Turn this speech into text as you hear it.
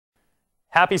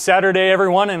Happy Saturday,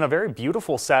 everyone, and a very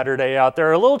beautiful Saturday out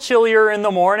there. A little chillier in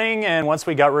the morning, and once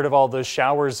we got rid of all those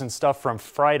showers and stuff from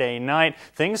Friday night,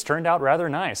 things turned out rather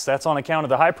nice. That's on account of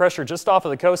the high pressure just off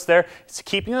of the coast there. It's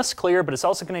keeping us clear, but it's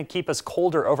also going to keep us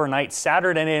colder overnight,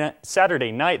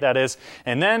 Saturday night, that is,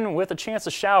 and then with a chance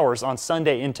of showers on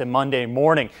Sunday into Monday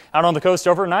morning. Out on the coast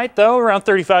overnight, though, around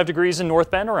 35 degrees in North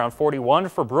Bend, around 41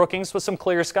 for Brookings with some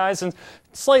clear skies and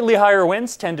slightly higher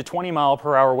winds, 10 to 20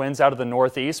 mile-per-hour winds out of the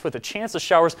northeast with a chance of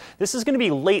showers. This is going to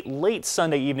be late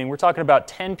Sunday evening. We're talking about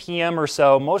 10 p.m. or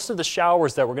so. Most of the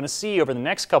showers that we're going to see over the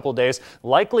next couple of days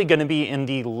likely going to be in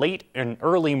the late and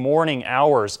early morning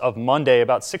hours of Monday,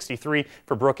 about 63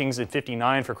 for Brookings and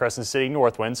 59 for Crescent City.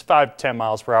 North winds 5 to 10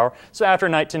 miles per hour. So after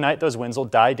night tonight, those winds will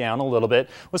die down a little bit.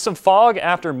 With some fog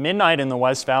after midnight in the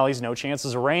West Valleys, no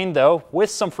chances of rain though, with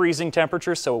some freezing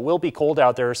temperatures, so it will be cold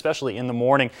out there, especially in the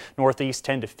morning. Northeast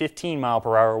 10 to 15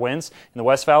 mile-per-hour winds. In the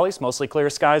West Valleys, mostly clear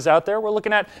skies out there. We're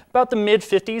looking at about the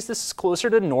mid-50s. This is closer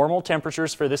to normal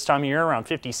temperatures for this time of year, around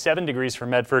 57 degrees for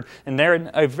Medford. And there,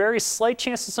 a very slight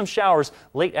chance of some showers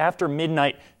late after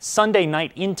midnight, Sunday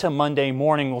night into Monday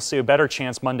morning. We'll see a better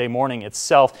chance Monday morning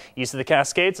itself. East of the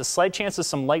Cascades, a slight chance of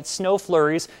some light snow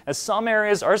flurries, as some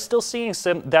areas are still seeing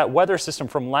that weather system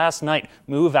from last night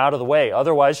move out of the way.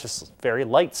 Otherwise, just very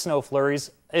light snow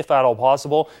flurries, if at all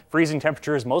possible. Freezing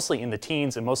temperatures mostly in the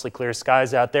teens and mostly clear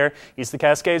skies out there. East of the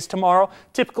Cascades tomorrow,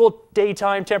 typical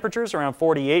daytime temperatures around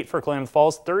 48 for Klamath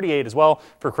Falls, 38 as well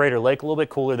for Crater Lake, a little bit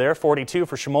cooler there, 42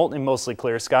 for Chemulton and mostly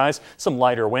clear skies, some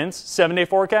lighter winds. 7-day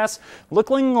forecast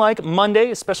looking like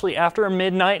Monday, especially after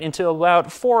midnight until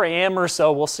about 4 a.m. or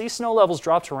so. We'll see snow levels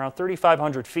drop to around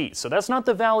 3,500 feet. So that's not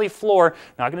the valley floor.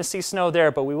 Not going to see snow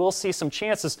there, but we will see some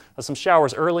chances of some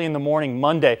showers early in the morning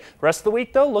Monday. The rest of the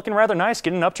week, though, looking rather nice,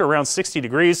 getting up to around 60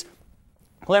 degrees.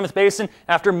 Klamath Basin,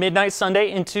 after midnight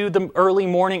Sunday into the early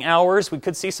morning hours, we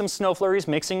could see some snow flurries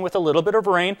mixing with a little bit of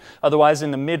rain. Otherwise, in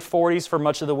the mid-40s for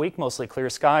much of the week, mostly clear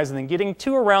skies, and then getting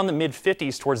to around the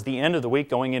mid-50s towards the end of the week,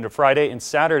 going into Friday and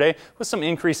Saturday, with some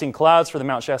increasing clouds for the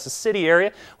Mount Shasta City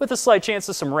area, with a slight chance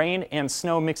of some rain and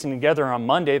snow mixing together on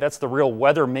Monday. That's the real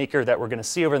weather maker that we're going to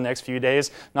see over the next few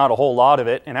days. Not a whole lot of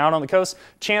it. And out on the coast,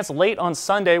 chance late on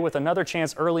Sunday with another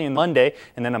chance early in Monday,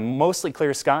 and then a mostly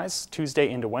clear skies Tuesday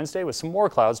into Wednesday with some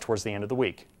more clouds towards the end of the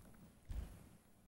week.